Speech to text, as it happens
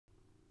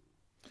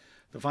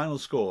The final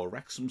score,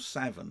 Wrexham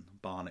 7,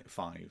 Barnet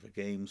 5. A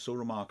game so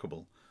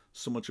remarkable,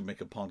 someone should make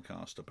a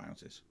podcast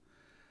about it.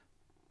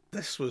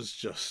 This was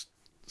just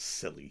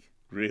silly,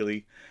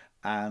 really.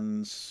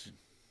 And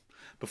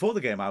before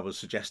the game, I was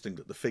suggesting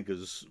that the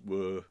figures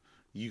were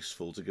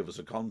useful to give us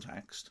a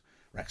context.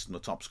 Wrexham, the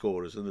top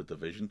scorers in the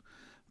division.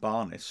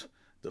 Barnet,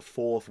 the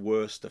fourth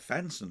worst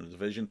defence in the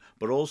division,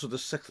 but also the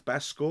sixth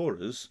best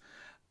scorers.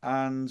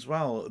 And,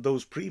 well,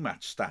 those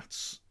pre-match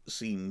stats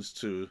seems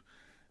to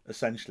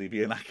essentially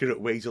be an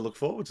accurate way to look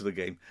forward to the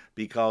game,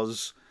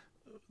 because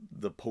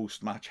the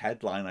post-match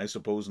headline, I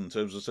suppose, in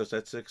terms of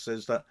statistics,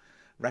 is that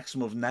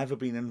Wrexham have never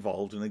been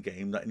involved in a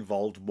game that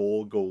involved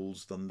more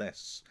goals than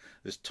this.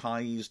 This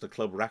ties the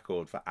club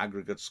record for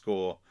aggregate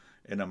score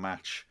in a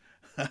match.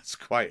 That's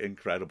quite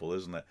incredible,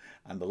 isn't it?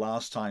 And the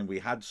last time we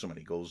had so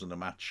many goals in a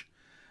match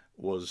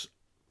was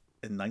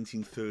in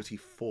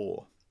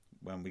 1934,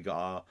 when we got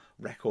our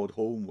record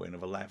home win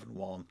of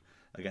 11-1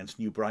 against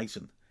New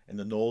Brighton in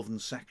the Northern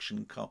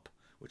Section Cup,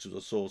 which was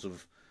a sort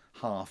of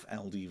half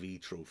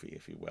LDV trophy,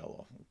 if you will,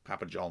 or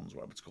Papa John's,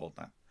 whatever it's called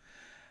now.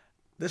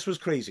 This was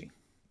crazy.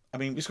 I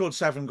mean, we scored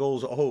 7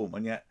 goals at home,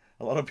 and yet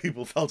a lot of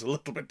people felt a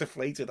little bit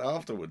deflated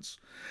afterwards.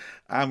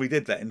 And we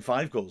did let in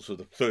 5 goals for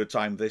the third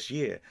time this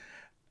year.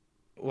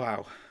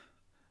 Wow.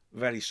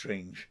 Very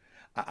strange.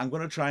 I'm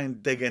going to try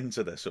and dig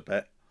into this a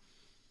bit.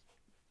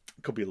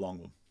 It could be a long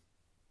one.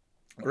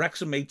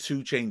 Wrexham made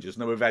 2 changes,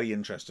 and they were very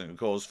interesting. Of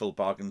course, Phil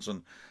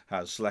Parkinson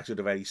has selected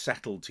a very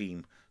settled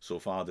team so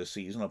far this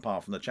season,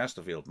 apart from the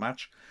Chesterfield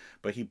match.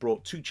 But he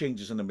brought 2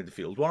 changes in the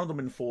midfield. One of them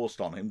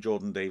enforced on him.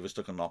 Jordan Davis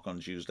took a knock on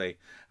Tuesday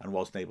and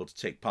wasn't able to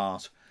take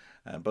part.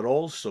 But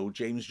also,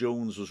 James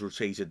Jones was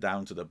rotated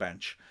down to the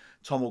bench.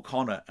 Tom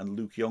O'Connor and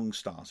Luke Young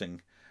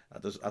starting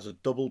as a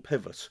double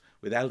pivot,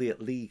 with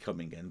Elliot Lee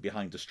coming in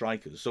behind the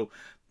strikers. So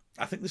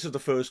I think this is the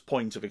first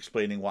point of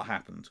explaining what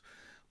happened.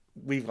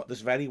 We've got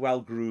this very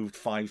well-grooved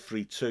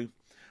 5-3-2.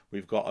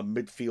 We've got a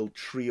midfield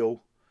trio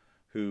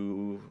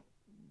who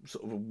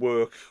sort of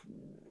work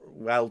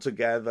well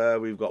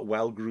together. We've got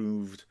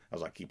well-grooved,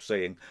 as I keep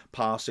saying,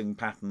 passing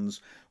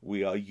patterns.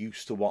 We are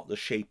used to what the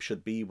shape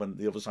should be when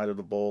the other side of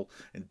the ball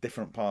in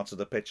different parts of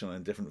the pitch and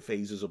in different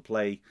phases of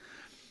play.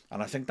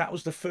 And I think that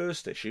was the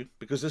first issue,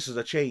 because this is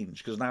a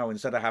change. Because now,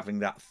 instead of having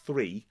that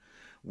 3,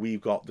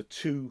 we've got the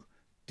 2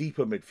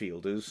 deeper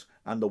midfielders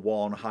and the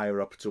 1 higher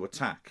up to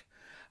attack.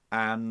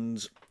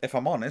 And if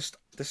I'm honest,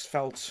 this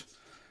felt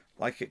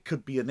like it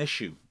could be an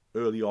issue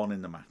early on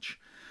in the match.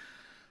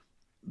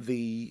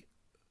 The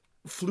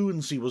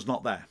fluency was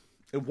not there.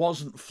 It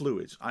wasn't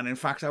fluid. And in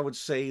fact, I would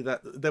say that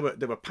there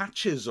were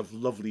patches of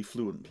lovely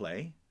fluent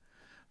play,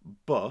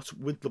 but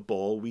with the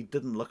ball, we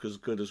didn't look as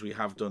good as we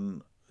have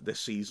done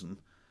this season,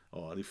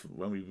 or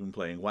when we've been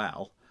playing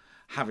well.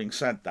 Having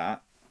said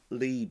that,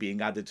 Lee being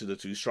added to the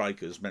 2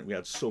 strikers meant we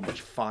had so much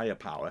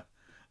firepower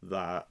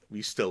that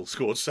we still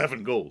scored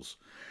 7 goals.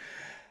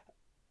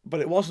 But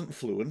it wasn't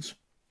fluent,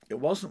 it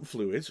wasn't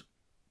fluid,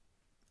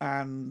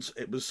 and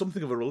it was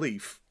something of a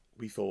relief,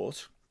 we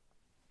thought,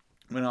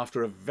 when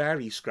after a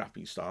very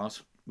scrappy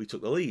start, we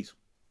took the lead.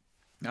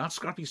 Now, that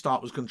scrappy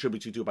start was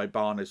contributed to by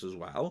Barnet as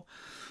well.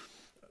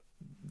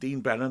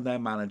 Dean Brennan, their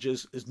manager,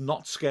 is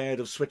not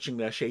scared of switching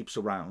their shapes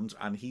around,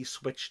 and he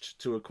switched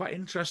to a quite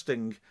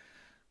interesting,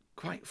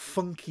 quite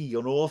funky,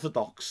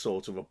 unorthodox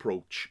sort of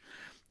approach.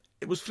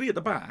 It was 3 at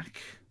the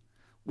back,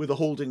 with a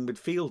holding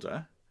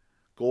midfielder,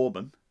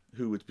 Gorman,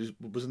 who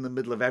was in the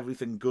middle of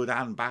everything good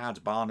and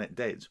bad Barnet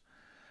did.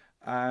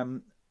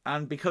 And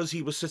because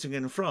he was sitting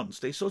in front,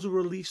 they sort of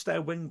released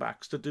their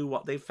wing-backs to do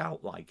what they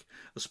felt like,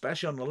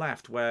 especially on the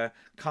left, where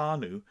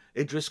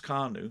Idris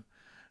Kanu,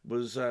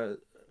 was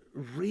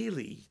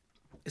really,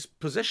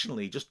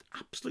 positionally, just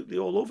absolutely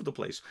all over the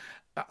place.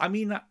 I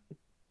mean that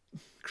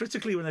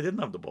critically when they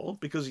didn't have the ball,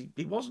 because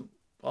he wasn't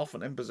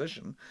often in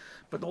position,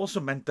 but also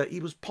meant that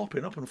he was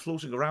popping up and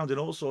floating around in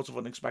all sorts of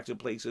unexpected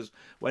places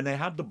when they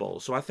had the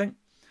ball. So I think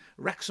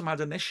Wrexham had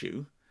an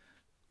issue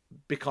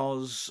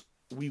because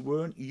we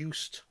weren't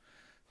used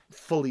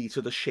fully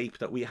to the shape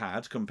that we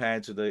had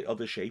compared to the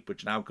other shape,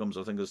 which now comes,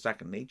 I think, as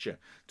second nature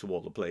to all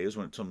the players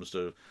when it comes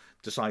to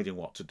deciding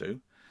what to do.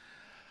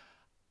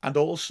 And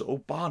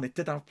also, Barnet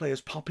did have players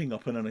popping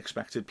up in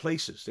unexpected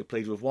places. They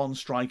played with 1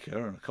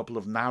 striker and a couple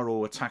of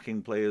narrow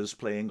attacking players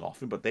playing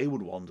off him, but they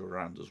would wander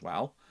around as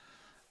well.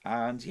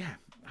 And yeah,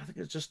 I think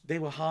it's just, they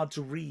were hard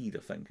to read, I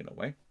think, in a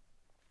way.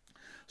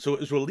 So it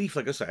was relief,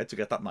 like I said, to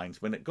get that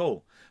 9th-minute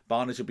goal.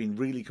 Barnet had been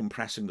really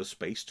compressing the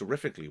space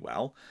terrifically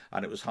well,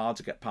 and it was hard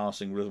to get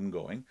passing rhythm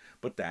going.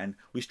 But then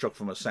we struck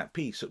from a set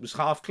piece. It was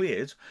half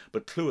cleared,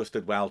 but Cleworth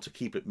did well to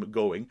keep it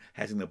going,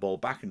 heading the ball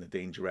back in the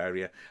danger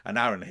area. And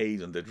Aaron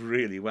Hayden did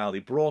really well. He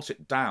brought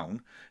it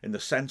down in the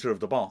centre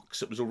of the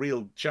box. It was a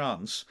real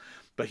chance,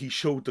 but he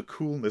showed the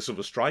coolness of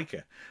a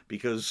striker,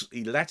 because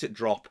he let it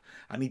drop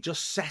and he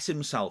just set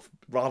himself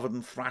rather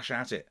than thrash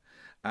at it,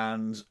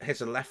 and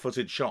hit a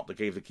left-footed shot that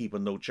gave the keeper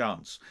no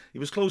chance. He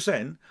was close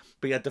in,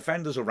 but he had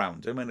defenders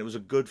around him, and it was a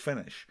good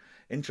finish.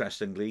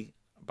 Interestingly,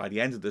 by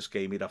the end of this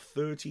game, he'd have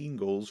 13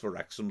 goals for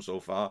Wrexham so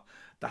far.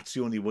 That's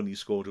the only one he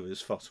scored with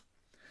his foot.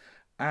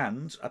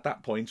 And at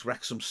that point,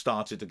 Wrexham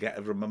started to get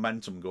a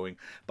momentum going.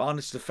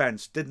 Barnet's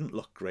defence didn't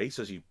look great,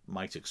 as you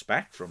might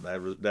expect from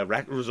their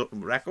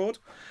record,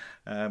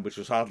 which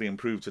was hardly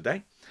improved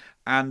today.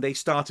 And they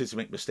started to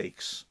make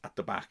mistakes at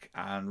the back,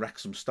 and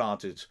Wrexham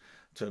started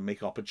to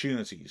make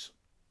opportunities.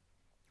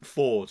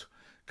 Ford,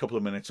 a couple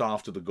of minutes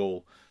after the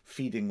goal,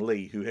 feeding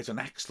Lee, who hit an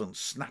excellent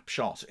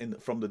snapshot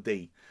from the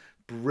D.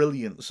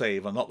 Brilliant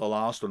save, and not the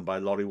last one, by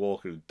Laurie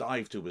Walker, who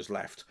dived to his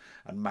left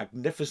and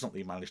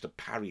magnificently managed to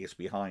parry it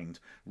behind.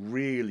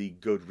 Really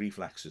good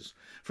reflexes.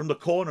 From the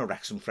corner,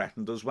 Wrexham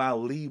threatened as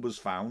well. Lee was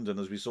found, and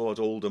as we saw at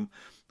Oldham,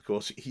 of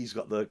course, he's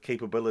got the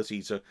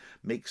capability to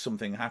make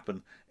something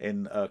happen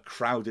in a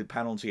crowded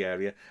penalty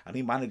area, and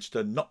he managed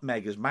to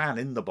nutmeg his man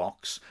in the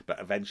box, but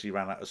eventually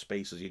ran out of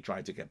space as he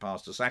tried to get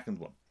past the second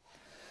one.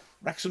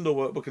 Wrexham,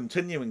 though, were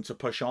continuing to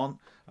push on,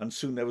 and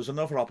soon there was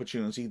another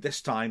opportunity,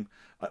 this time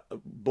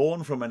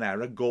born from an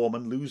error,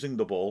 Gorman losing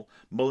the ball,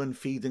 Mullen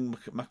feeding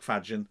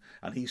McFadden,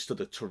 and he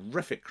stood a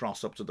terrific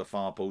cross up to the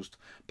far post.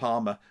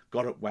 Palmer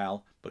got it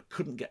well, but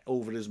couldn't get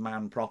over his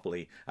man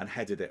properly and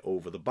headed it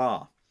over the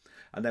bar.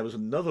 And there was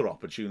another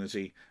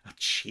opportunity, a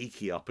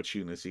cheeky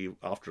opportunity,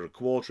 after a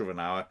quarter of an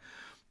hour.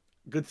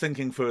 Good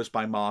thinking first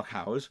by Mark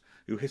Howard,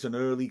 who hit an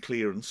early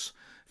clearance.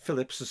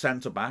 Phillips, the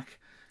centre-back,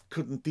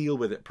 couldn't deal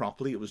with it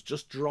properly. It was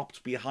just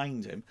dropped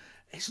behind him.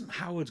 Isn't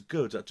Howard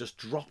good at just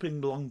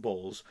dropping long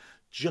balls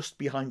just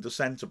behind the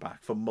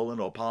centre-back for Mullen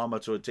or Palmer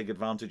to take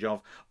advantage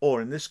of,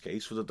 or in this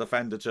case for the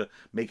defender to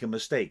make a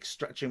mistake,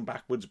 stretching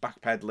backwards,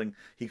 backpedaling?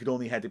 He could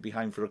only head it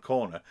behind for a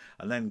corner,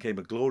 and then came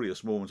a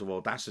glorious moment of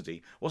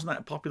audacity. Wasn't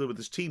that popular with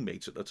his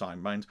teammates at the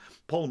time, mind?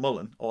 Paul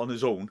Mullen, on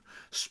his own,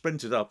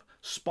 sprinted up,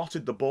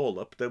 spotted the ball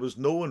up. There was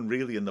no one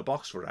really in the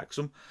box for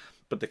Wrexham,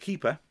 but the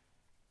keeper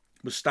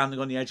was standing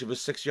on the edge of a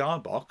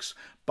 6-yard box,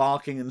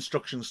 barking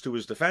instructions to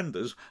his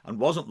defenders, and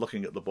wasn't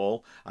looking at the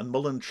ball, and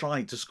Mullen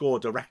tried to score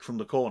direct from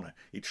the corner.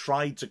 He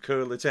tried to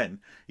curl it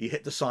in. He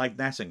hit the side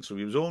netting, so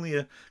he was only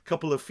a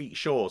couple of feet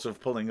short of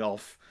pulling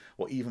off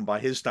what even by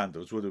his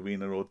standards would have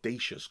been an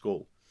audacious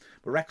goal.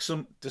 But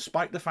Wrexham,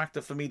 despite the fact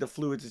that for me the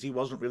fluidity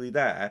wasn't really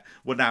there,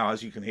 were now,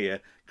 as you can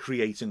hear,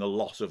 creating a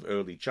lot of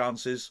early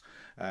chances.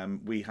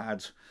 We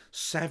had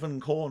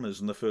 7 corners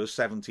in the first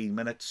 17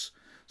 minutes.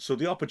 So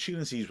the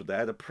opportunities were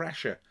there, the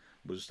pressure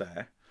was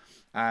there,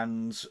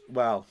 and,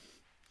 well,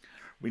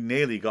 we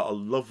nearly got a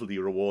lovely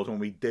reward when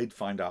we did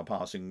find our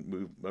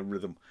passing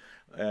rhythm.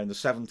 In the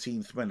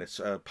 17th minute,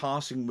 a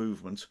passing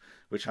movement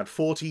which had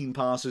 14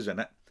 passes in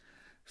it,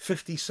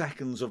 50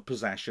 seconds of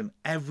possession.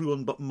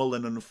 Everyone but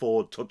Mullen and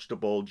Ford touched the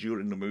ball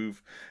during the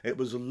move. It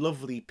was a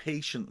lovely,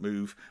 patient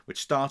move,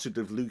 which started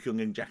with Luke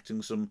Young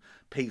injecting some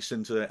pace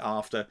into it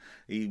after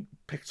he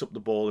picked up the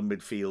ball in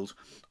midfield.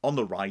 On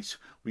the right,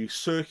 we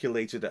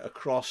circulated it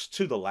across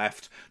to the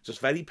left, just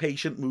very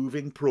patient,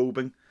 moving,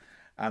 probing,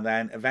 and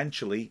then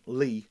eventually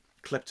Lee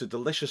clipped a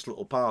delicious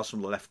little pass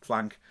from the left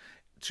flank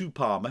to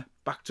Palmer,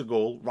 back to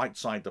goal, right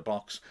side the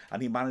box,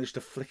 and he managed to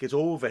flick it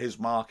over his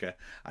marker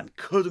and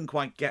couldn't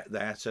quite get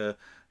there to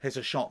hit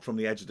a shot from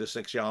the edge of the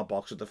 6-yard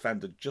box, a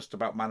defender just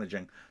about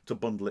managing to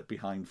bundle it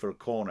behind for a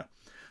corner.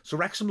 So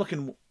Wrexham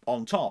looking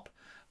on top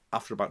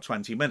after about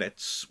 20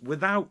 minutes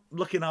without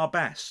looking our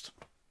best.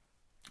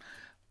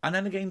 And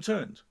then the game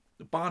turned.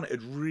 Barnet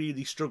had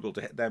really struggled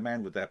to hit their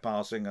men with their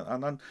passing,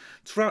 and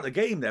throughout the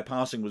game their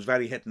passing was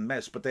very hit and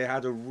miss, but they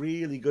had a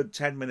really good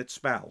 10-minute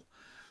spell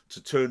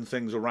to turn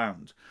things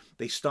around.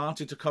 They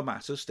started to come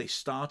at us. They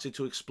started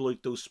to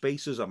exploit those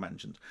spaces I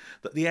mentioned.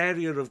 That the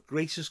area of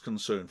greatest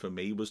concern for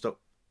me was that,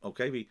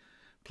 okay, we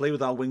play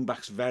with our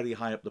wing-backs very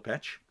high up the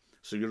pitch,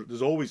 so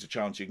there's always a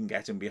chance you can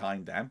get in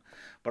behind them.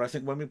 But I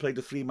think when we played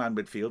the 3-man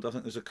midfield, I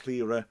think there's a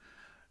clearer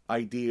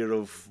idea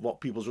of what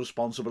people's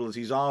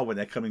responsibilities are when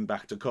they're coming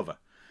back to cover.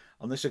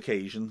 On this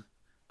occasion,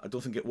 I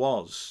don't think it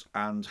was.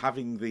 And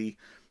having the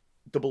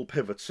double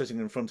pivot sitting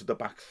in front of the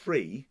back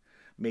three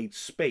made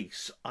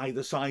space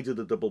either side of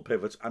the double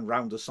pivot and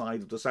round the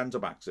side of the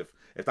centre-backs,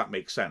 if that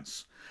makes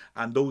sense.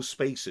 And those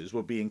spaces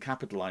were being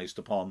capitalised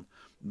upon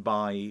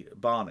by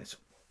Barnet.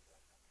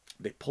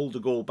 They pulled a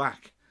goal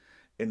back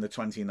in the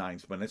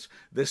 29th minute.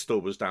 This, though,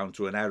 was down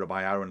to an error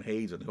by Aaron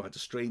Hayden, who had the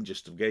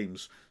strangest of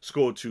games,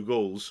 scored 2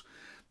 goals,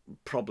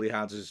 probably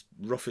had his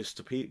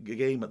roughest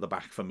game at the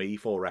back for me,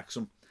 for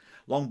Wrexham.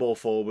 Long ball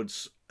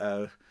forwards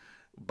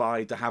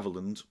by de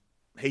Havilland.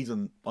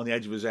 Hayden on the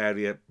edge of his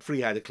area,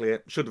 free header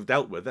clear, should have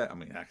dealt with it. I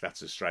mean,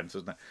 that's his strength,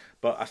 isn't it?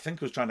 But I think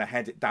he was trying to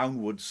head it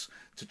downwards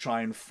to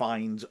try and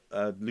find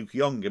Luke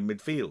Young in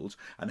midfield,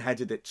 and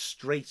headed it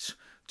straight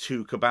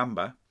to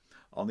Kabamba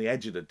on the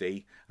edge of the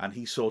D, and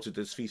he sorted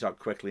his feet out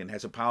quickly and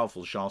hit a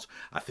powerful shot.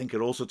 I think it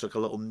also took a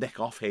little nick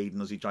off Hayden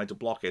as he tried to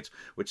block it,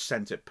 which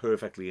sent it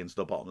perfectly into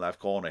the bottom left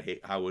corner,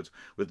 hit Howard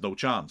with no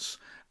chance.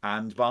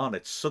 And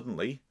Barnet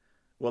suddenly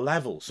were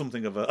level,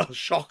 something of a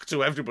shock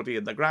to everybody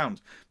in the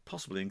ground,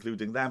 possibly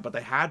including them, but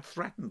they had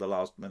threatened the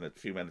last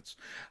few minutes.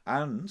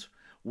 And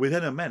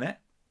within a minute,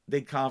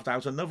 they carved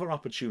out another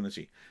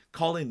opportunity.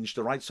 Collins,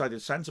 the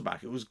right-sided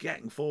centre-back, who was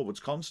getting forwards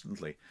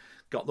constantly,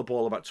 got the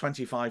ball about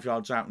 25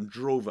 yards out and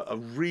drove a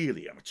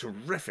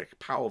terrific,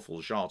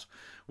 powerful shot,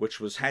 which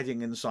was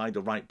heading inside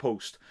the right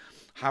post.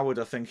 Howard,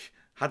 I think,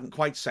 hadn't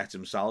quite set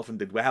himself and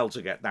did well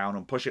to get down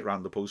and push it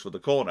round the post for the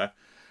corner,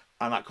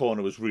 and that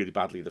corner was really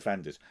badly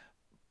defended.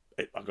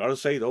 I've got to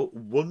say, though,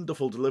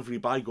 wonderful delivery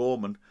by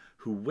Gorman,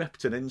 who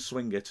whipped an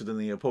in-swinger to the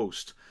near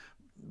post.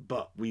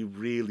 But we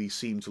really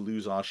seemed to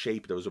lose our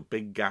shape. There was a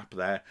big gap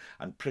there,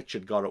 and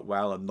Pritchard got it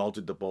well and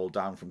nodded the ball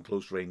down from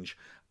close range,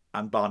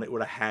 and Barnet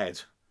were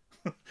ahead.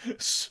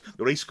 The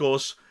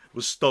racecourse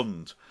was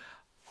stunned.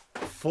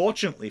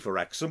 Fortunately for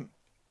Wrexham,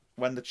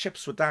 when the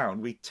chips were down,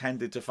 we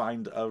tended to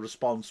find a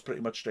response pretty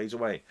much straight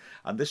away.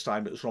 And this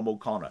time it was from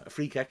O'Connor. A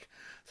free kick,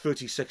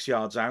 36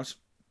 yards out.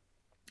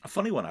 A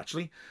funny one,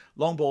 actually.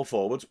 Long ball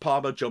forwards.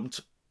 Palmer jumped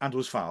and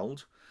was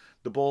fouled.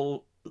 The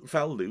ball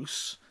fell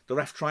loose. The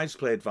ref tried to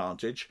play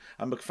advantage,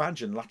 and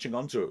McFadden, latching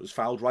onto it, was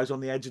fouled right on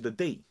the edge of the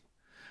D.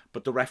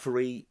 But the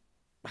referee,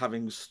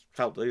 having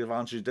felt the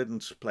advantage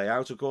didn't play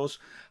out, of course,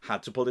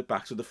 had to pull it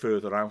back to the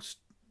further out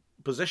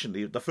position,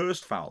 the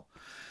first foul.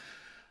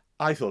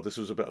 I thought this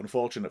was a bit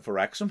unfortunate for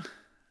Wrexham,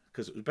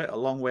 because it was a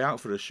long way out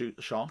for a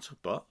shot,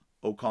 but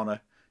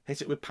O'Connor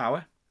hit it with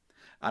power,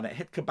 and it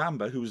hit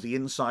Kabamba, who was the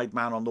inside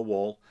man on the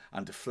wall,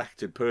 and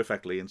deflected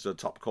perfectly into the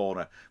top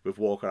corner, with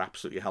Walker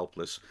absolutely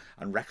helpless,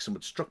 and Wrexham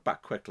had struck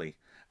back quickly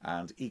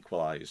and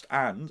equalised.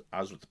 And,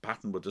 as the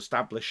pattern would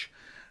establish,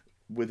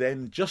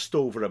 within just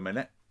over a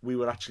minute, we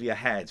were actually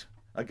ahead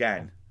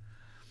again.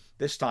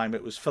 This time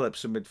it was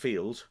Phillips in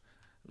midfield,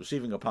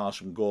 receiving a pass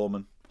from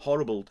Gorman.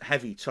 Horrible,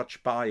 heavy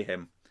touch by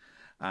him,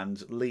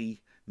 and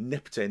Lee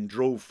nipped in,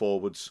 drove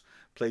forwards,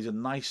 played a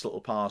nice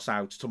little pass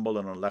out to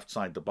Mullin on the left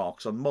side of the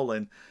box, and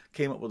Mullin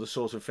came up with a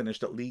sort of finish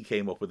that Lee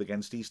came up with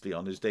against Eastleigh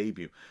on his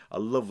debut. A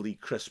lovely,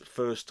 crisp,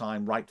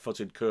 first-time,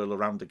 right-footed curl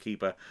around the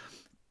keeper.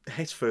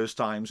 Hit first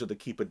time, so the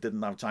keeper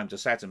didn't have time to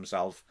set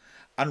himself,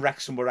 and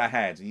Wrexham were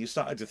ahead. And you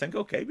started to think,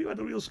 OK, we had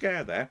a real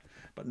scare there,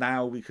 but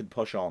now we could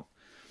push on.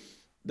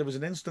 There was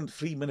an instant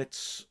 3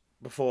 minutes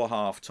before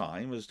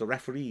half-time as the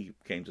referee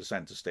came to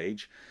centre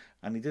stage,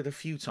 and he did a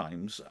few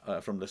times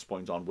from this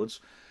point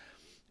onwards.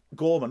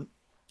 Gorman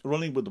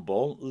running with the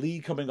ball, Lee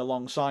coming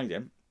alongside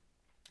him,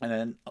 and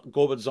then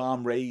Gorman's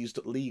arm raised,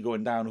 Lee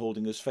going down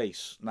holding his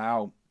face.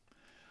 Now,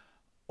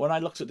 when I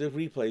looked at the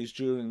replays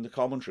during the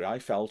commentary, I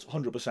felt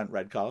 100%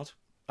 red card.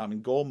 I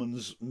mean,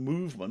 Gorman's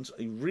movement,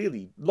 he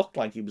really looked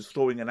like he was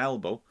throwing an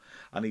elbow,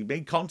 and he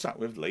made contact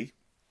with Lee.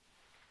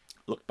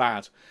 Looked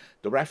bad.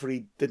 The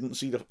referee didn't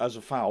see it as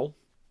a foul,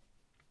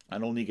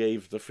 and only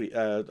gave the free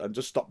and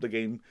just stopped the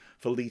game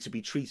for Lee to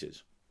be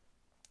treated.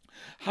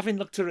 Having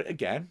looked at it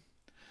again,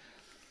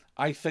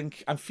 I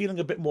think I'm feeling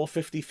a bit more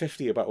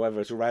 50-50 about whether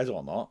it's a red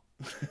or not,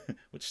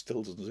 which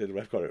still doesn't say the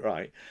ref got it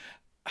right.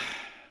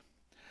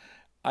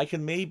 I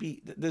can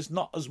maybe, there's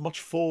not as much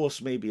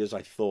force maybe as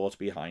I thought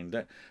behind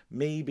it.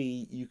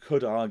 Maybe you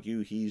could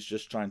argue he's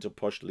just trying to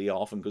push Lee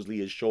off, and because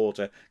Lee is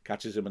shorter,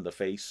 catches him in the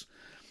face.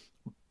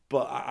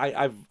 But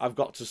I've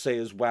got to say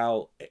as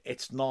well,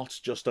 it's not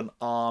just an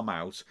arm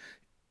out.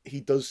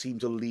 He does seem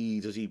to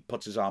lead as he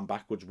puts his arm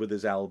backwards with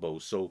his elbow.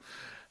 So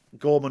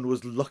Gorman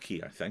was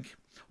lucky, I think.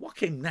 What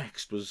came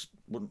next was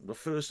the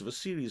first of a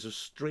series of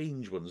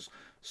strange ones.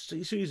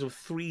 A series of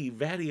 3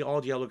 very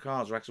odd yellow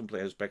cards Wrexham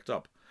players picked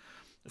up.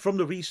 From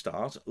the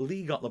restart,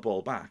 Lee got the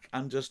ball back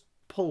and just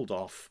pulled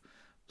off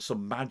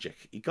some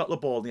magic. He got the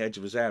ball in the edge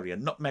of his area,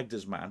 nutmegged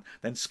his man,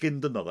 then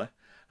skinned another,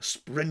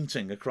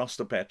 sprinting across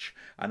the pitch,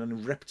 and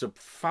then ripped a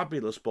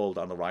fabulous ball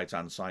down the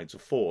right-hand side to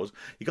Ford.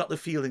 You got the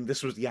feeling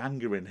this was the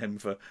anger in him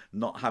for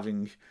not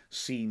having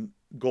seen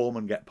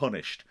Gorman get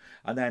punished.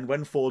 And then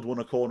when Ford won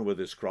a corner with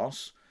his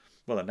cross,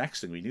 well, the next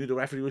thing we knew, the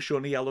referee was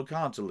showing a yellow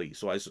card to Lee.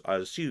 So I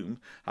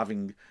assume,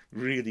 having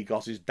really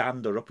got his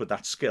dander up with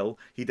that skill,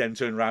 he then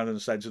turned around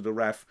and said to the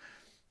ref,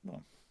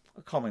 well,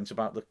 a comment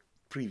about the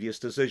previous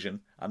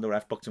decision, and the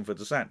ref booked him for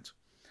dissent.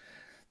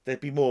 There'd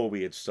be more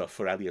weird stuff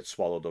for Elliot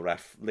Swallow, the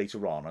ref,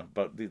 later on.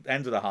 But the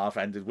end of the half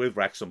ended with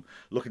Wrexham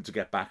looking to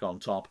get back on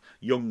top.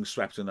 Young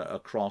swept in a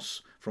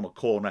cross from a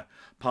corner.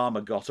 Palmer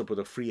got up with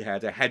a free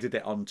header, headed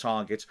it on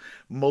target.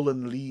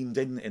 Mullin leaned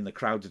in the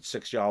crowded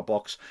 6-yard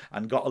box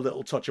and got a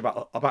little touch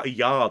about a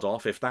yard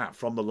off, if that,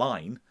 from the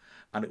line.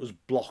 And it was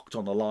blocked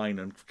on the line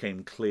and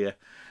came clear.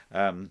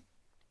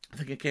 I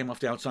think it came off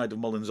the outside of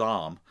Mullin's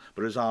arm,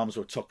 but his arms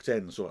were tucked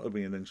in, so it would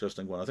be an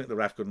interesting one. I think the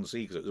ref couldn't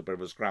see because it was a bit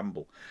of a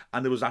scramble.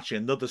 And there was actually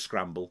another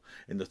scramble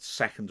in the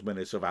 2nd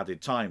minute of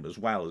added time as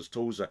well, as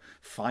Tozer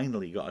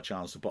finally got a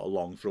chance to put a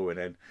long throw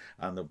in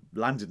and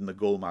landed in the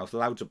goal mouth,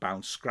 allowed to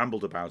bounce,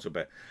 scrambled about a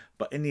bit.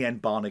 But in the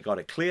end, Barnet got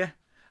it clear,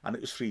 and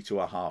it was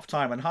 3-2 at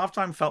half-time. And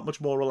half-time felt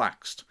much more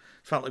relaxed.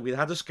 Felt like we'd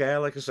had a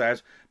scare, like I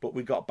said, but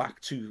we got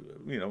back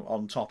to,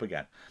 on top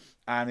again.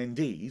 And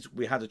indeed,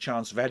 we had a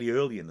chance very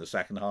early in the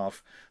second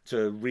half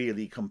to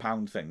really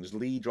compound things.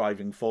 Lee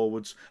driving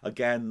forwards.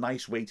 Again,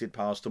 nice weighted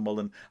pass to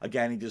Mullin.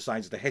 Again, he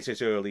decided to hit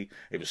it early.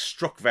 It was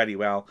struck very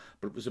well,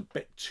 but it was a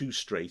bit too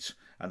straight,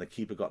 and the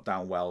keeper got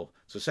down well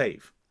to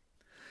save.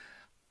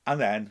 And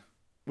then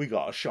we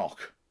got a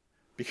shock,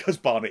 because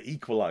Barnet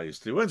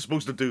equalised. They weren't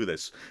supposed to do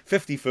this.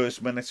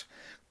 51st minute.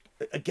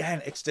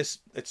 Again,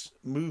 it's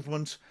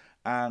movement,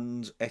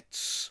 and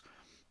it's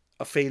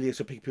a failure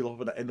to pick people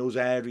up in those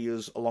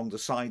areas along the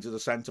sides of the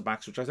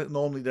centre-backs, which I think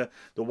normally the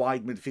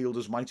wide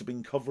midfielders might have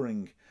been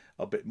covering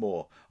a bit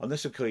more. On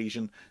this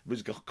occasion, it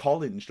was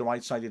Collins, the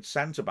right-sided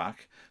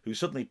centre-back, who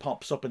suddenly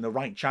pops up in the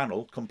right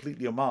channel,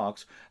 completely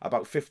unmarked,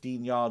 about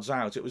 15 yards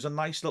out. It was a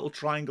nice little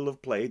triangle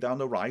of play down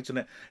the right,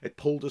 and it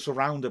pulled us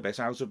around a bit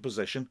out of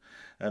position.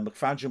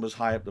 McFadden was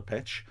high up the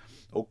pitch.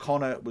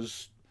 O'Connor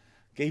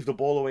gave the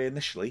ball away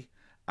initially,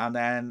 and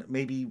then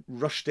maybe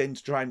rushed in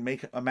to try and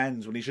make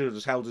amends when he should have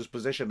just held his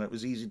position. It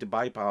was easy to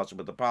bypass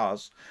with the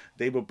pass.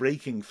 They were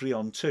breaking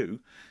 3-on-2.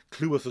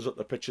 Cleworth was up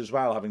the pitch as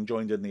well, having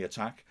joined in the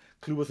attack.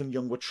 Cleworth and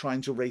Young were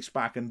trying to race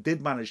back and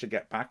did manage to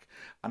get back,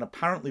 and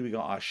apparently we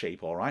got our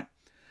shape all right.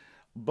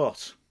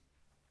 But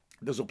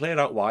there's a player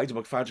out wide,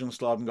 McFadden and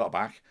Slarden got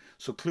back,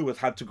 so Cleworth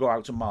had to go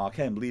out to mark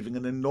him, leaving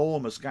an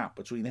enormous gap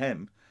between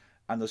him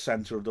and the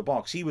centre of the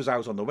box. He was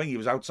out on the wing, he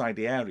was outside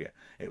the area.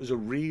 It was a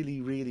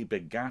really, really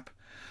big gap.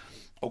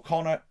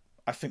 O'Connor,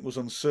 I think, was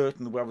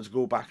uncertain whether to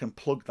go back and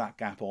plug that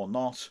gap or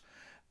not.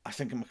 I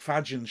think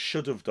McFadden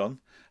should have done.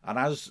 And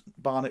as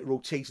Barnet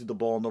rotated the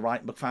ball on the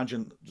right,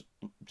 McFadden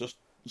just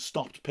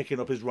stopped picking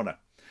up his runner.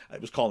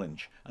 It was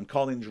Collins. And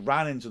Collins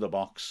ran into the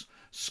box,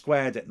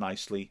 squared it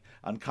nicely,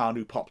 and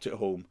Kanu popped it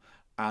home.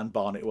 And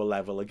Barnet were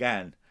level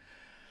again.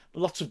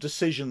 Lots of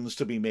decisions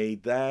to be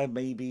made there.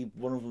 Maybe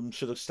one of them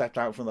should have stepped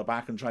out from the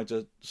back and tried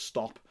to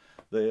stop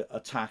the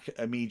attack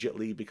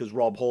immediately, because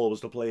Rob Hall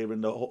was the player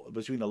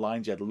between the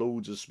lines. He had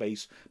loads of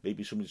space.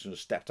 Maybe somebody should have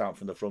stepped out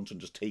from the front and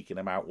just taken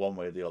him out one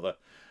way or the other,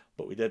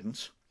 but we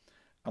didn't.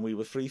 And we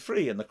were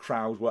 3-3, and the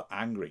crowd were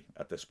angry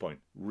at this point,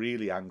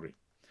 really angry.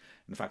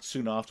 In fact,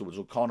 soon afterwards,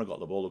 O'Connor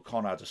got the ball.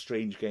 O'Connor had a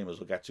strange game, as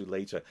we'll get to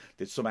later,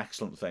 did some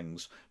excellent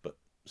things, but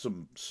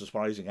some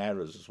surprising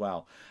errors as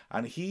well.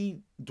 And he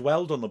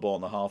dwelled on the ball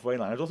on the halfway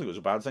line. I don't think it was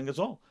a bad thing at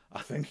all.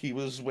 I think he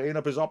was weighing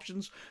up his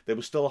options. There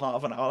was still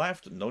half an hour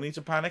left. No need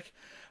to panic.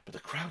 But the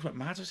crowd went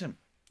mad at him.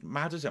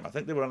 Mad at him. I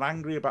think they were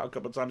angry about a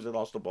couple of times they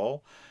lost the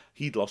ball.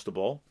 He'd lost the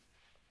ball.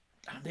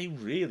 And they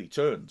really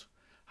turned.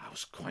 I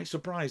was quite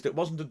surprised. It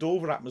wasn't a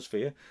Dover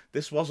atmosphere.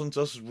 This wasn't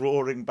us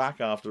roaring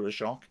back after a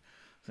shock.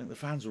 I think the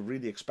fans were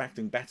really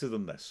expecting better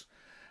than this.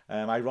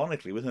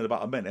 Ironically, within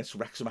about a minute,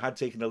 Wrexham had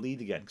taken a lead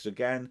again, because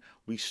again,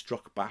 we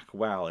struck back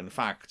well. In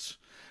fact,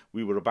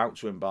 we were about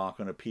to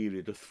embark on a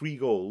period of 3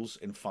 goals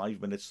in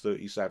 5 minutes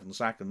 37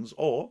 seconds,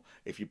 or,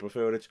 if you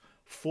prefer it,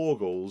 4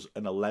 goals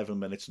in 11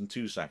 minutes and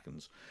 2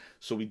 seconds.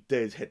 So we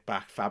did hit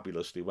back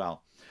fabulously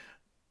well.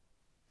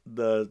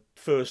 The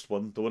first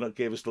one, the one that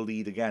gave us the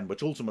lead again,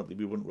 which ultimately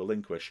we wouldn't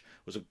relinquish,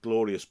 was a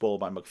glorious ball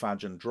by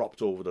McFadden,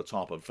 dropped over the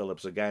top of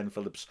Phillips again.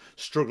 Phillips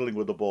struggling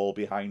with the ball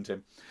behind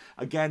him.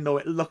 Again, though,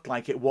 it looked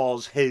like it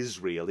was his,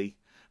 really,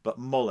 but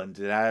Mullen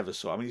did ever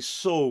so. I mean, he's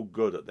so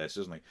good at this,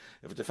 isn't he?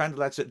 If a defender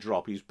lets it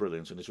drop, he's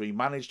brilliant. And so he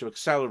managed to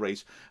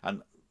accelerate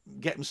and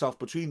get himself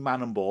between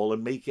man and ball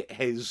and make it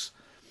his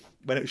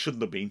when it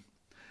shouldn't have been.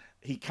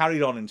 He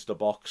carried on into the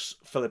box.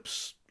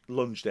 Phillips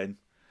lunged in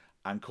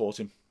and caught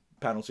him.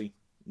 Penalty.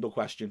 No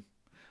question.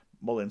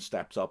 Mullen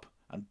stepped up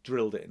and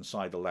drilled it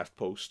inside the left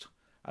post,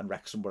 and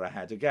Wrexham were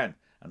ahead again.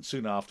 And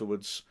soon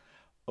afterwards,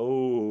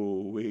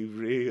 oh, we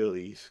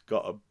really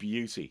got a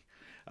beauty.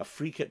 A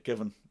free kick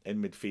given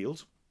in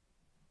midfield.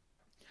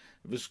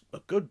 It was a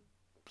good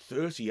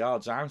 30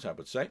 yards out, I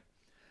would say.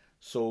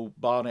 So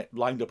Barnet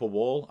lined up a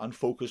wall and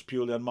focused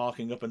purely on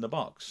marking up in the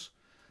box.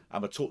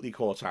 And were totally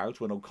caught out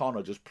when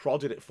O'Connor just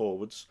prodded it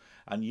forwards,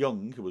 and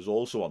Young, who was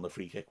also on the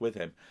free kick with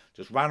him,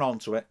 just ran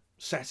onto it,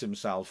 set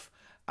himself,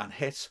 and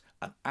hit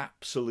an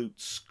absolute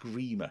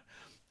screamer.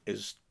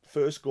 His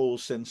first goal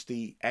since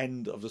the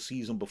end of the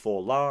season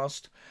before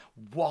last.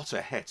 What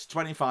a hit.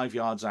 25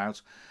 yards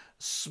out.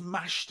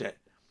 Smashed it.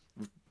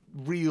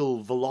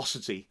 Real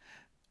velocity.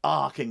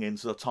 Arcing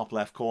into the top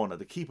left corner.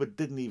 The keeper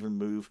didn't even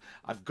move.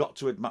 I've got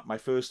to admit, my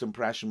first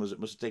impression was it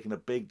must have taken a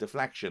big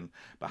deflection.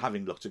 But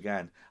having looked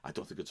again, I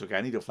don't think it took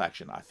any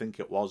deflection. I think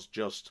it was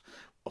just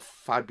a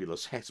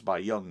fabulous hit by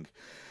Young.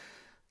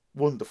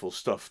 Wonderful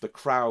stuff. The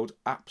crowd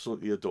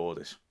absolutely adored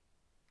it.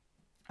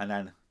 And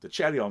then the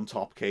cherry on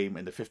top came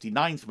in the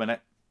 59th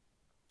minute.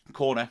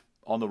 Corner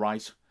on the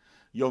right.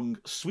 Young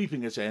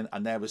sweeping it in,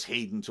 and there was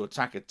Hayden to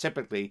attack it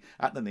typically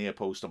at the near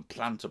post and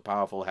plant a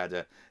powerful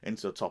header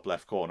into the top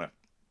left corner.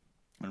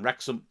 And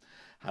Wrexham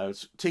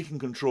has taken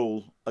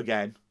control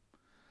again,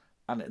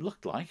 and it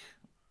looked like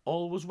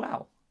all was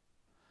well.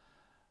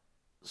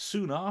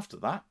 Soon after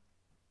that,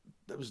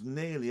 there was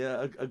nearly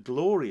a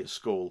glorious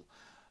goal.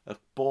 A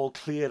ball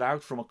cleared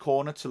out from a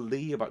corner to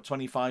Lee about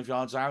 25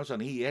 yards out,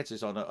 and he hit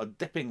it on a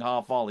dipping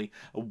half volley.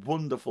 A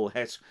wonderful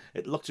hit.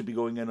 It looked to be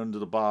going in under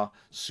the bar.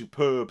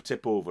 Superb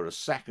tip over. A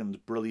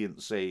second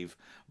brilliant save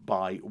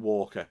by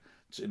Walker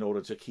in order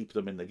to keep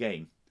them in the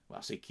game. Well,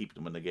 I say keep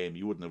them in the game.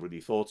 You wouldn't have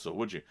really thought so,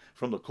 would you?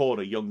 From the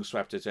corner, Young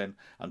swept it in,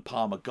 and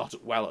Palmer got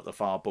it well at the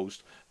far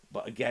post,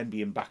 but again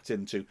being backed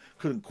into,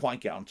 couldn't quite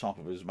get on top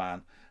of his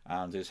man,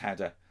 and his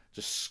header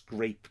just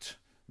scraped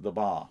the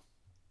bar.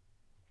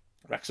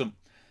 Wrexham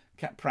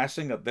kept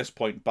pressing. At this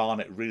point,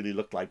 Barnet really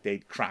looked like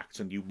they'd cracked,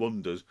 and you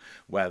wondered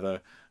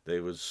whether they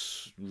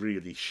was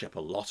really ship a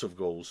lot of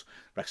goals.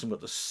 Wrexham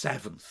got the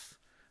 7th.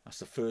 That's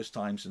the first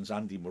time since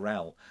Andy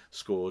Morrell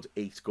scored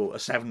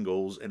 7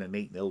 goals in an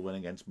 8-0 win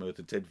against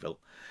Merthyr Tydfil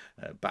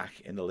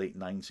back in the late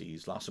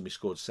 90s. Last time he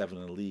scored 7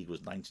 in the league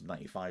was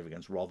 1995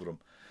 against Rotherham.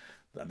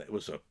 And it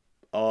was a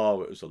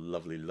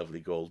lovely, lovely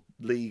goal.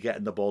 Lee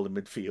getting the ball in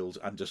midfield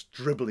and just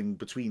dribbling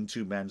between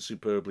two men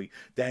superbly,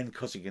 then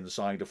cutting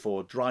inside a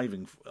forward,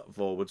 driving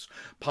forwards.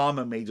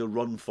 Palmer made a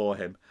run for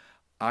him.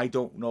 I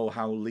don't know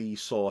how Lee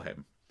saw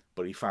him,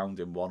 but he found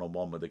him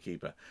one-on-one with the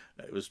keeper.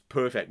 It was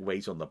perfect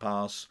weight on the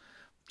pass.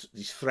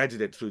 He's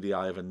threaded it through the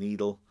eye of a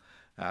needle.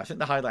 I think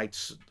the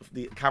highlights,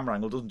 the camera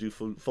angle doesn't do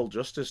full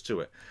justice to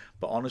it.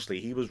 But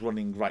honestly, he was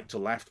running right to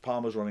left.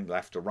 Palmer's running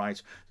left to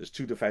right. There's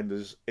 2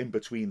 defenders in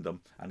between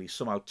them. And he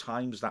somehow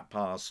times that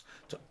pass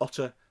to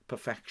utter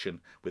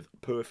perfection with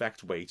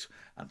perfect weight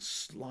and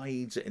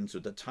slides it into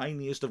the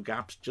tiniest of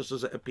gaps just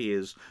as it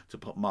appears to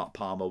put Mark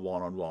Palmer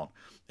one-on-one.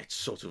 It's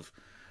sort of,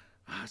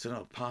 I don't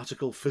know,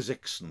 particle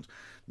physics and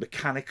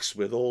mechanics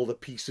with all the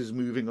pieces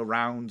moving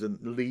around, and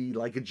Lee,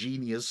 like a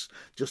genius,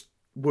 just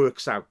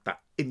works out that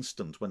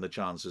instant when the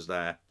chance is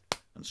there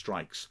and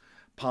strikes.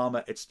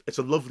 Palmer, it's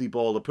a lovely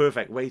ball, the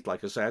perfect weight,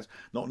 like I said,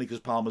 not only because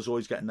Palmer's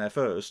always getting there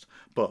first,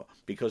 but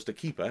because the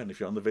keeper, and if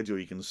you're on the video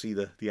you can see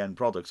the end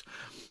product,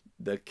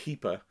 the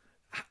keeper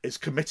is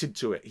committed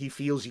to it. He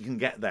feels he can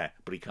get there,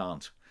 but he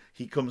can't.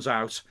 He comes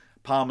out,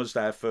 Palmer's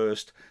there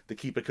first, the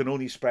keeper can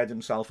only spread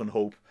himself and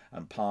hope,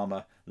 and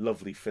Palmer,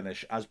 lovely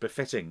finish, as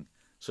befitting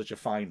such a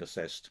fine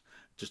assist,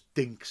 just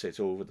dinks it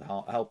over the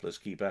helpless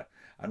keeper.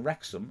 And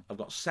Wrexham have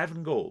got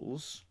 7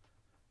 goals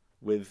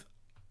with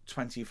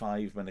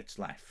 25 minutes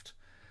left.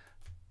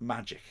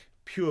 Magic,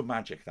 pure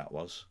magic that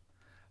was.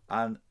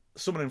 And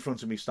someone in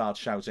front of me starts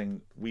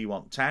shouting, "We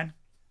want 10."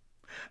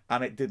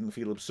 And it didn't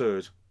feel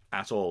absurd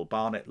at all.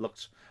 Barnet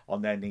looked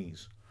on their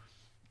knees.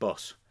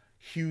 But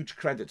huge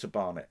credit to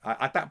Barnet.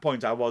 At that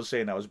point I was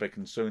saying I was a bit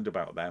concerned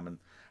about them and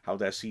how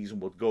their season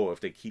would go if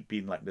they keep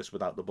being like this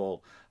without the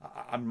ball.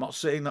 I'm not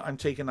saying that I'm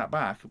taking that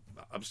back.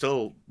 I'm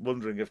still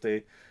wondering if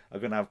they are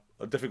going to have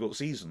a difficult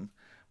season.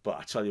 But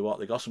I tell you what,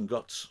 they got some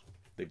guts.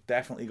 They've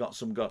definitely got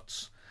some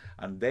guts.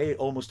 And they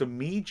almost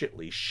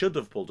immediately should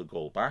have pulled a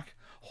goal back.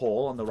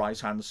 Hall on the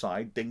right-hand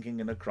side, dinking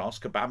in a cross.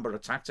 Kabamba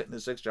attacked it in the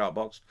 6-yard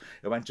box.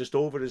 It went just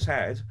over his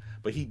head,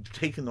 but he'd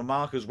taken the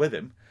markers with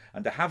him.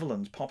 And de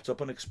Havilland popped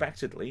up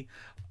unexpectedly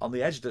on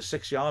the edge of the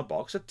 6-yard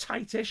box, a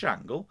tightish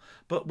angle,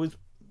 but with,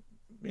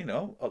 you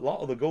know, a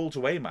lot of the goal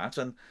to aim at,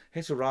 and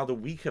hit a rather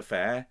weak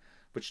affair,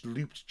 which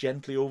looped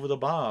gently over the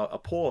bar. A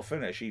poor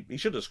finish. He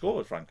should have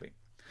scored, frankly.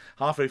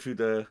 Halfway through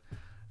the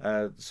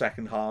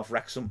second half,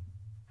 Wrexham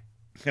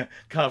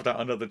carved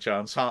out another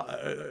chance.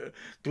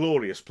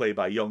 Glorious play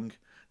by Young.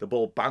 The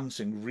ball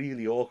bouncing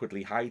really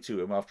awkwardly high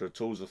to him after a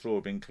Tozer throw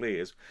had been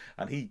cleared,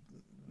 and he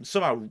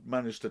somehow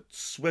managed to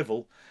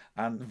swivel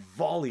and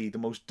volley the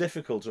most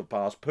difficult of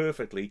pass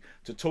perfectly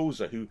to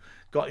Tozer, who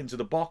got into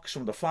the box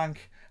from the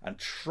flank and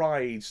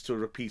tried to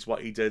repeat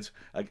what he did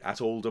at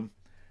Oldham.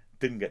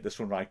 Didn't get this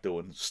one right though,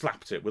 and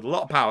slapped it with a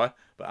lot of power,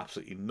 but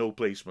absolutely no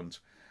placement,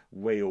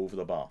 way over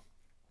the bar.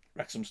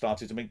 Wrexham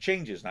started to make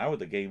changes now, with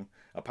the game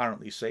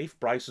apparently safe.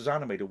 Bryce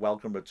Susanna made a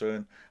welcome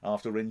return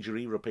after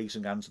injury,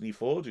 replacing Anthony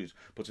Ford, who's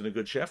put in a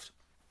good shift.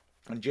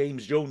 And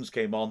James Jones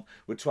came on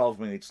with 12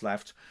 minutes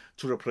left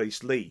to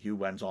replace Lee, who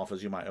went off,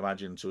 as you might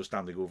imagine, to a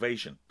standing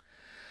ovation.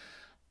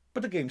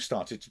 But the game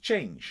started to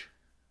change.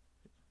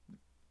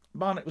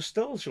 Barnet was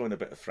still showing a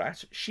bit of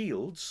threat.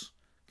 Shields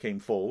came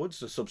forwards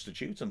to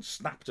substitute and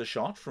snapped a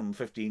shot from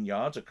 15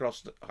 yards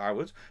across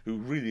Howard, who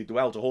really did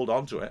well to hold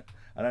on to it.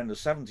 And then the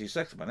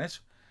 76th minute,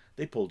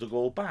 they pulled a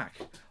goal back.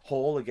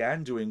 Hall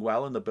again doing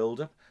well in the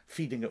build-up,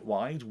 feeding it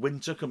wide.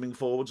 Winter coming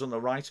forwards on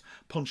the right,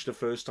 punched a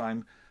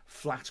first-time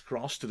flat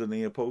cross to the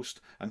near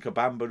post, and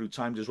Kabamba, who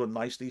timed his run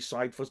nicely,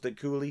 side-footed it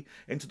coolly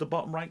into the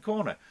bottom right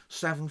corner.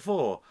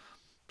 7-4.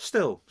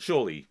 Still,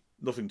 surely,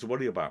 nothing to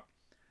worry about.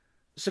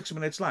 6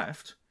 minutes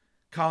left.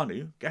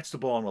 Carnu gets the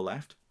ball on the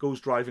left,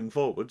 goes driving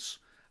forwards,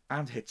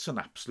 and hits an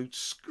absolute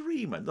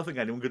screamer. Nothing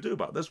anyone could do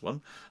about this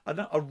one.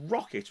 A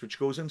rocket which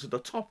goes into the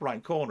top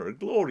right corner, a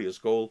glorious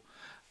goal.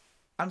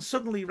 And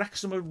suddenly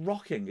Wrexham are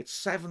rocking.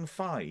 It's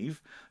 7-5.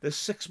 There's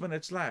 6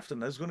 minutes left,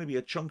 and there's going to be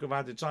a chunk of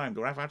added time.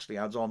 The ref actually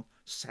adds on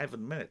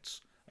 7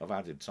 minutes of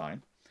added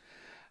time.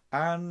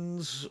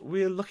 And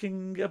we're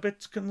looking a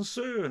bit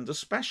concerned,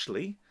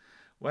 especially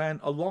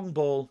when a long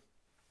ball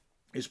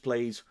is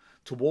played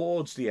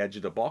towards the edge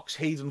of the box.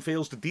 Hayden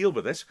fails to deal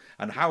with it,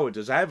 and Howard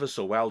does ever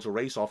so well to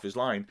race off his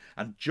line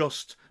and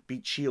just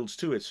beat Shields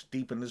to it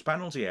deep in his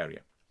penalty area.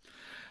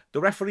 The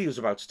referee was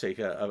about to take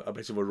a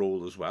bit of a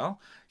role as well.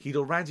 He'd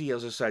already,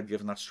 as I said,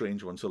 given that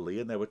strange one to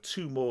Lee, and there were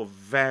 2 more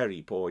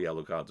very poor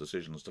yellow card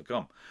decisions to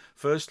come.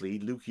 Firstly,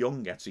 Luke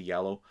Young gets a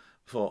yellow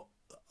for,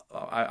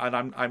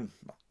 and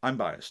I'm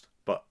biased,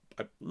 but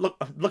look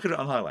at it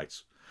on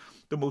highlights.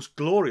 The most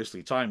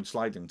gloriously timed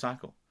sliding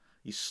tackle.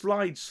 He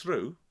slides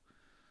through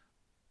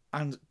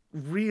and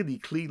really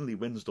cleanly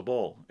wins the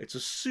ball. It's a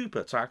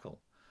super tackle.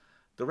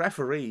 The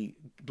referee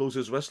blows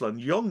his whistle, and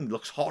Young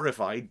looks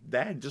horrified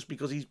then just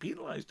because he's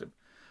penalised him.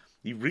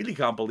 He really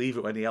can't believe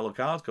it when the yellow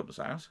card comes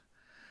out.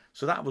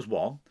 So that was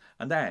one.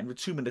 And then, with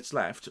 2 minutes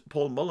left,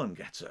 Paul Mullen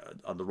gets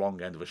on the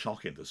wrong end of a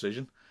shocking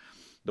decision.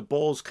 The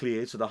ball's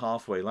cleared to the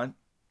halfway line.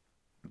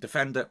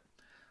 Defender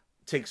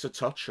takes a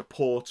touch, a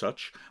poor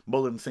touch.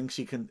 Mullen thinks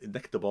he can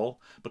nick the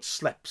ball, but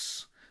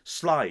slips,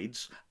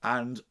 slides,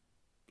 and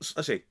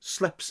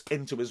slips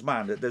into his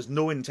man. There's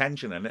no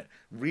intention in it,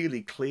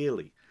 really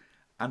clearly.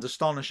 And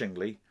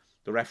astonishingly,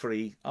 the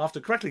referee, after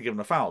correctly giving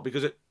a foul,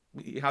 because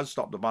he has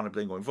stopped the Barnet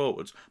playing going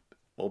forwards,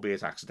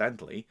 albeit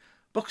accidentally,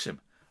 books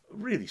him.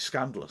 Really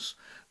scandalous.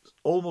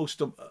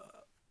 Almost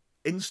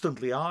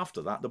instantly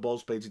after that, the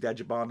ball's played to the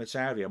edge of Barnet's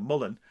area.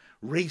 Mullen,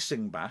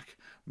 racing back,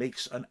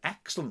 makes an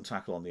excellent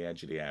tackle on the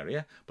edge of the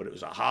area, but it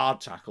was a hard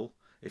tackle.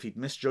 If he'd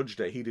misjudged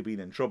it, he'd have been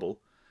in trouble.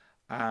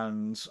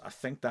 And I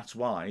think that's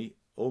why,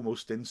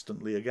 almost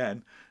instantly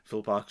again,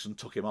 Phil Parkinson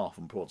took him off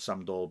and brought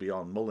Sam Dalby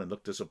on. Mullen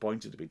looked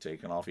disappointed to be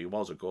taken off. He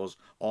was, of course,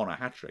 on a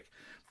hat-trick.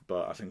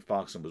 But I think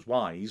Parkinson was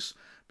wise,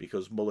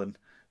 because Mullen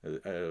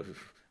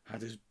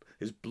had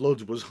his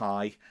blood was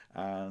high,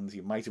 and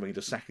he might have made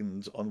a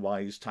second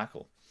unwise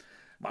tackle.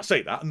 I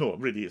say that, no,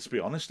 really, to be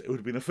honest, it would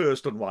have been a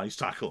first unwise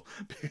tackle,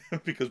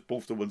 because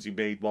both the ones he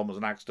made, one was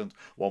an accident,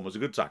 one was a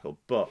good tackle.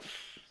 But,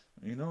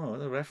 you know,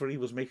 the referee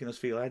was making us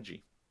feel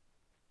edgy.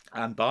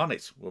 And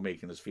Barnet were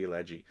making us feel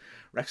edgy.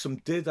 Wrexham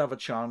did have a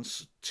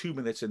chance 2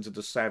 minutes into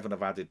the 7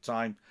 of added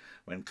time,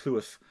 when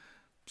Cleworth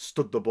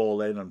stood the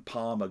ball in and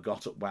Palmer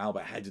got it well,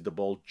 but headed the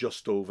ball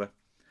just over.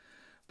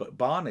 But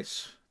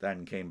Barnet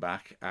then came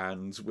back,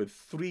 and with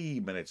 3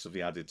 minutes of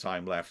the added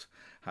time left,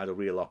 had a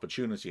real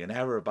opportunity. An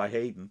error by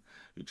Hayden,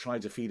 who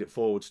tried to feed it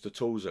forwards to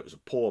Tozer. It was a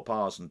poor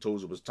pass, and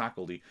Tozer was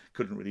tackled. He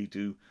couldn't really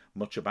do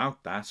much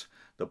about that.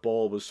 The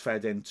ball was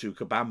fed into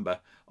Kabamba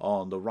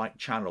on the right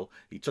channel.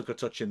 He took a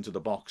touch into the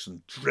box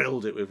and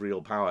drilled it with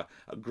real power.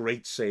 A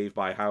great save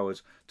by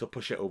Howard to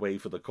push it away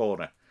for the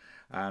corner.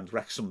 And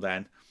Wrexham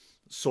then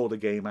saw the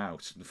game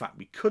out. In fact,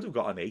 we could have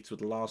got an 8 with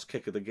the last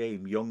kick of the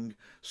game. Young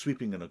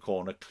sweeping in a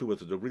corner.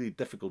 Cleworth had a really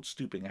difficult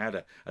stooping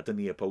header at the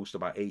near post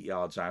about 8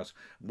 yards out.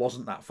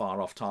 Wasn't that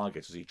far off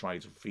target as he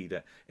tried to feed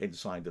it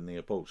inside the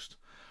near post.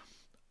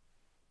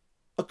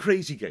 A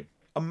crazy game.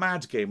 A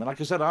mad game. And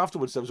like I said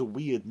afterwards, there was a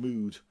weird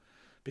mood,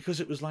 because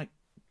it was like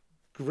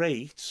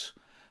great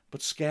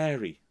but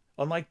scary.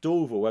 Unlike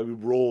Dover, where we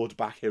roared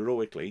back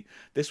heroically,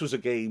 this was a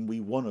game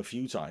we won a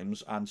few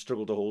times and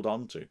struggled to hold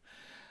on to.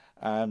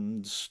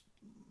 And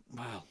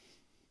well,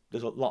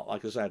 there's a lot,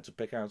 like I said, to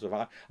pick out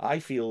of. I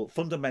feel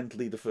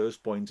fundamentally the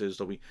first point is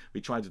that we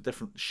tried a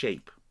different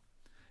shape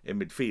in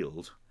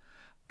midfield,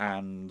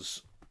 and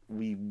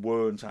we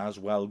weren't as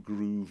well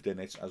grooved in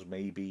it as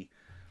maybe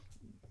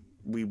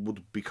we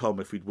would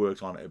become if we'd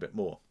worked on it a bit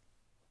more.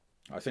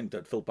 I think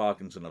that Phil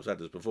Parkinson, I've said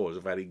this before, is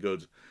a very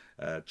good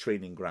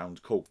training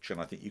ground coach,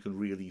 and I think you can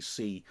really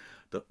see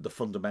the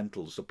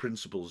fundamentals, the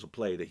principles of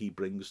play that he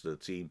brings to the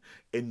team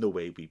in the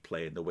way we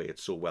play, in the way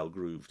it's so well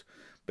grooved.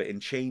 But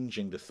in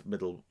changing the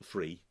middle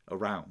three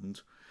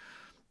around,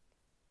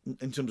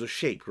 in terms of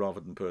shape rather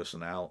than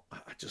personnel,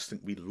 I just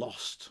think we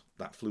lost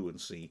that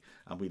fluency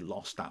and we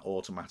lost that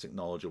automatic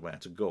knowledge of where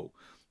to go.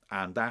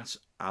 And that,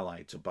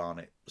 allied to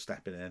Barnet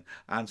stepping in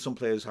and some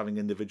players having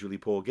individually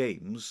poor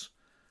games,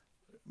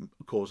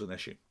 cause an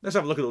issue. Let's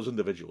have a look at those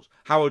individuals.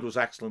 Howard was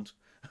excellent,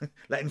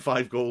 letting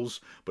 5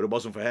 goals, but it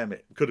wasn't for him.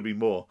 It could have been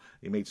more.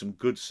 He made some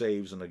good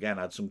saves and again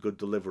had some good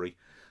delivery.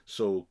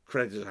 So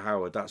credit to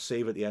Howard. That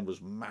save at the end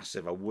was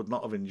massive. I would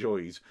not have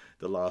enjoyed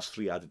the last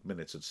 3 added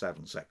minutes at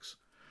 7-6.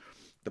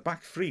 The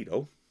back 3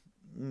 though,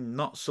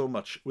 not so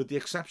much, with the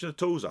exception of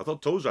Tozer. I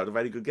thought Tozer had a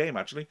very good game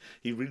actually.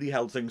 He really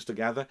held things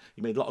together.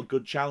 He made a lot of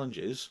good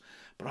challenges,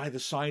 but either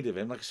side of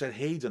him, like I said,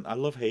 Hayden, I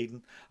love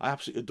Hayden. I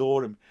absolutely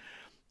adore him.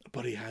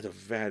 But he had a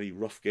very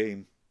rough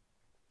game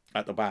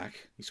at the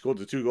back. He scored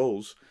the 2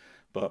 goals,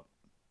 but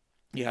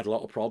he had a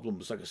lot of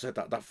problems. Like I said,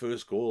 that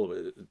first goal,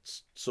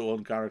 it's so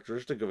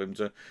uncharacteristic of him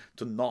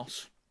to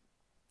not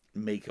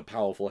make a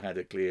powerful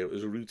header clear. It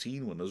was a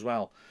routine one as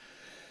well.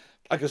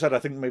 Like I said, I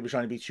think maybe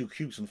trying to be too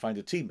cute and find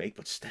a teammate,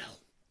 but still,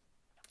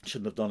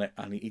 shouldn't have done it.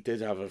 And he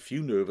did have a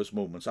few nervous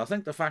moments. I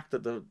think the fact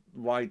that the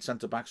wide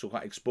centre-backs were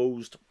quite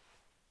exposed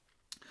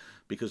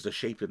because the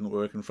shape didn't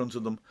work in front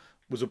of them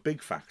was a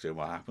big factor in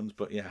what happened.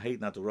 But yeah,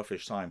 Hayden had a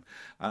roughish time.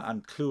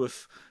 And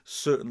Cleworth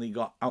certainly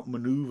got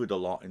outmanoeuvred a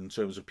lot in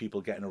terms of people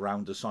getting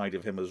around the side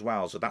of him as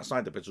well. So that side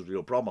of the pitch was a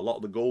real problem. A lot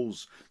of the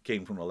goals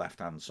came from the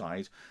left-hand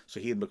side. So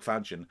he and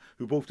McFadden,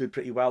 who both did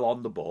pretty well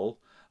on the ball,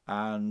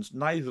 and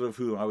neither of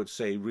whom I would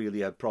say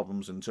really had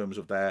problems in terms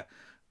of their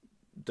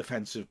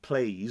defensive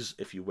plays,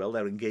 if you will,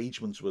 their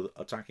engagements with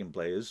attacking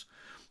players.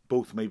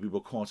 both maybe were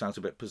caught out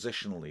a bit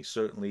positionally.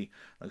 Certainly,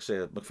 like I say,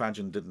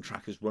 McFadden didn't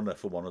track his runner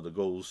for one of the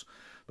goals.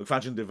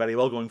 McFadden did very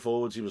well going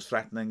forwards. He was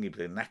threatening. He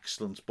put an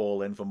excellent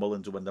ball in for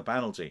Mullen to win the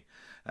penalty.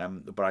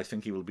 But I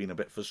think he will have been a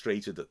bit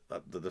frustrated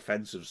at the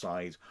defensive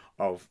side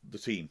of the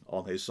team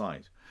on his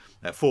side.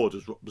 Ford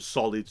was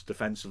solid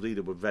defensively.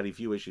 There were very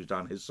few issues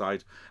down his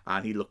side,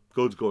 and he looked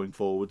good going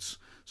forwards.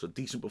 So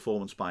decent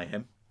performance by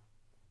him.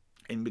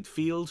 In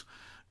midfield,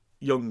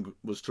 Young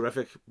was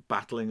terrific,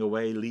 battling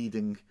away,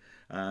 leading,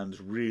 and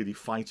really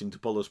fighting to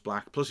pull us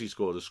back. Plus he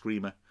scored a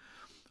screamer.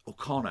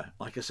 O'Connor,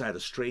 like I said, a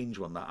strange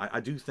one. That I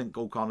do think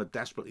O'Connor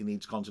desperately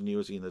needs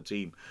continuity in the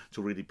team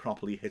to really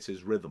properly hit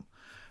his rhythm.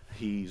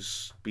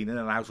 He's been in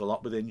and out a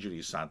lot with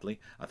injuries, sadly.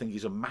 I think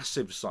he's a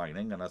massive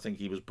signing, and I think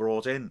he was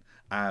brought in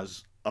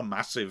as a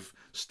massive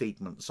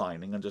statement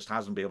signing and just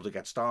hasn't been able to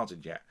get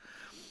started yet.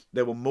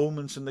 There were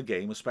moments in the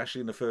game,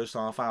 especially in the first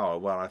half hour,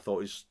 where I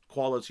thought his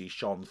quality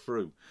shone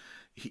through.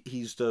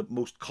 He's the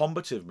most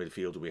combative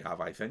midfielder we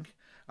have, I think,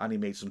 and he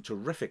made some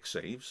terrific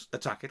saves,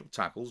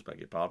 tackles, beg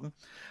your pardon,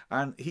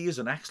 and he is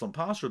an excellent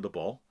passer of the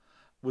ball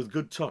with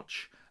good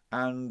touch,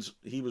 and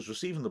he was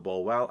receiving the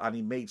ball well, and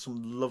he made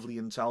some lovely,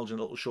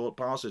 intelligent little short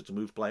passes to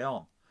move play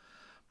on.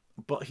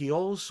 But he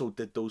also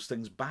did those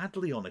things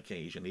badly on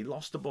occasion. He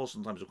lost the ball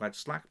sometimes with quite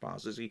slack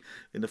passes. He,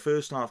 in the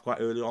first half, quite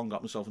early on, got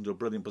himself into a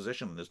brilliant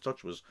position, and his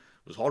touch was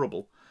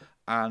horrible.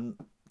 And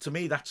to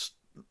me, that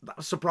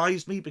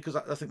surprised me, because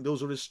I think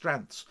those are his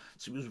strengths.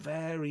 So he was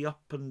very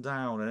up and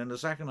down, and in the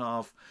second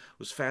half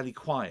was fairly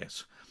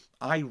quiet.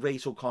 I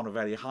rate O'Connor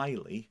very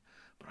highly,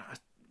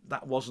 but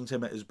that wasn't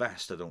him at his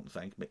best, I don't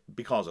think,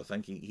 because I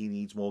think he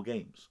needs more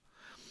games.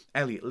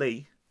 Elliot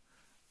Lee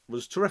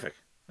was terrific.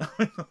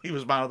 He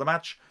was man of the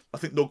match. I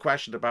think no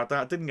question about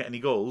that. Didn't get any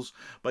goals,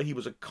 but he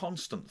was a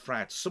constant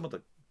threat. Some of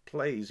the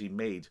plays he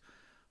made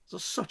were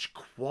such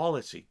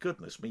quality.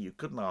 Goodness me, you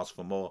couldn't ask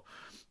for more.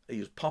 He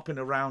was popping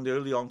around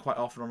early on quite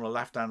often on the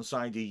left-hand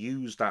side. He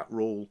used that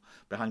role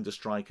behind the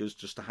strikers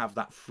just to have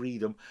that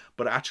freedom.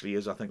 But it actually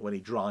is, I think, when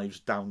he drives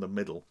down the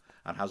middle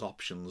and has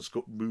options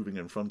moving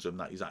in front of him,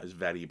 that he's at his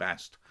very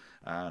best.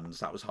 And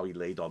that was how he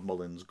laid on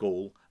Mullen's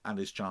goal and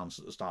his chance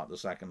at the start of the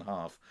second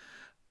half.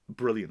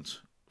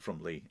 Brilliant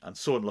from Lee, and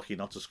so unlucky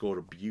not to score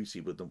a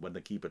beauty with them when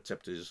the keeper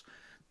tipped his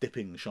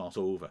dipping shot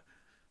over.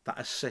 That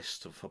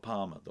assist for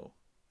Palmer, though,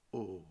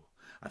 oh,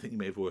 I think he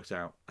may have worked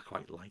out. I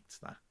quite liked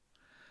that.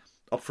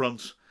 Up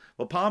front,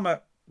 well,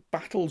 Palmer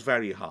battled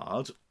very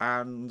hard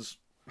and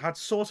had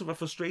sort of a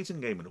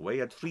frustrating game in a way. He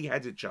had 3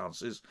 headed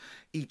chances.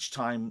 Each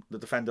time the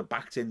defender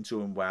backed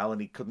into him well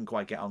and he couldn't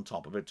quite get on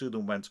top of it. 2 of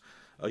them went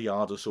a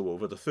yard or so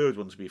over. The third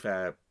one, to be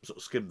fair, sort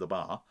of skimmed the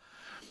bar.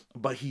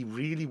 But he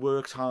really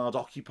worked hard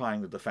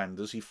occupying the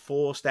defenders. He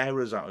forced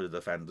errors out of the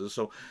defenders.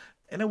 So,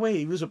 in a way,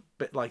 he was a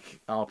bit like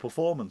our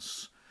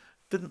performance.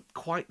 Didn't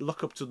quite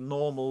look up to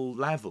normal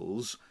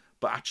levels,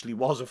 but actually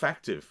was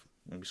effective.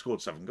 And we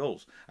scored 7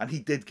 goals. And he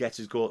did get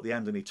his goal at the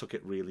end, and he took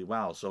it really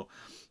well. So,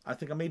 I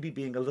think I may be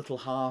being a little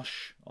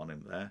harsh on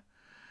him there.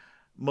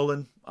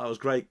 Mullen, that was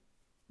great.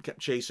 Kept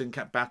chasing,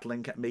 kept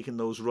battling, kept making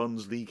those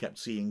runs. Lee kept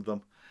seeing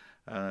them.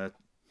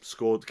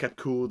 Scored, kept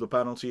cool the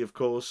penalty, of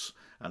course,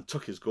 and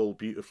took his goal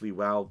beautifully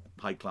well.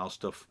 High-class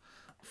stuff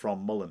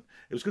from Mullen.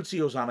 It was good to see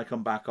Hosanna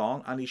come back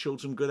on, and he showed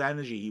some good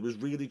energy. He was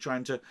really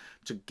trying to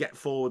get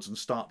forwards and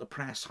start the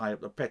press high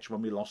up the pitch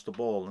when we lost the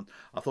ball, and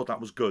I thought that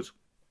was good.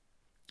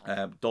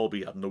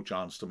 Dolby had no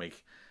chance to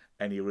make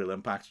any real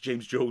impact.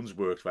 James Jones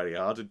worked very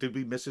hard. Did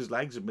we miss his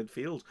legs in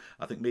midfield?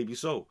 I think maybe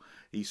so.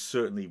 He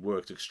certainly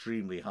worked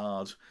extremely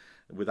hard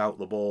without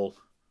the ball,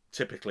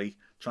 typically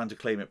trying to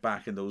claim it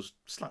back in those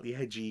slightly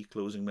edgy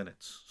closing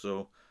minutes.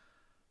 So,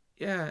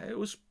 yeah, it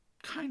was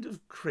kind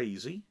of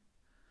crazy,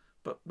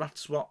 but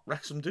that's what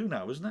Wrexham do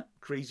now, isn't it?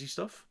 Crazy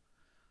stuff.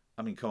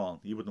 I mean, come on,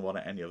 you wouldn't want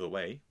it any other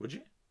way, would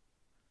you?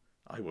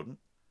 I wouldn't.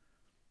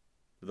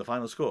 With the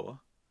final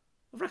score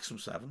of Wrexham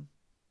 7,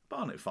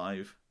 Barnet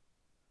 5.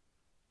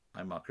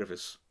 I'm Mark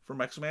Griffiths from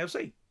Wrexham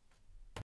AFC.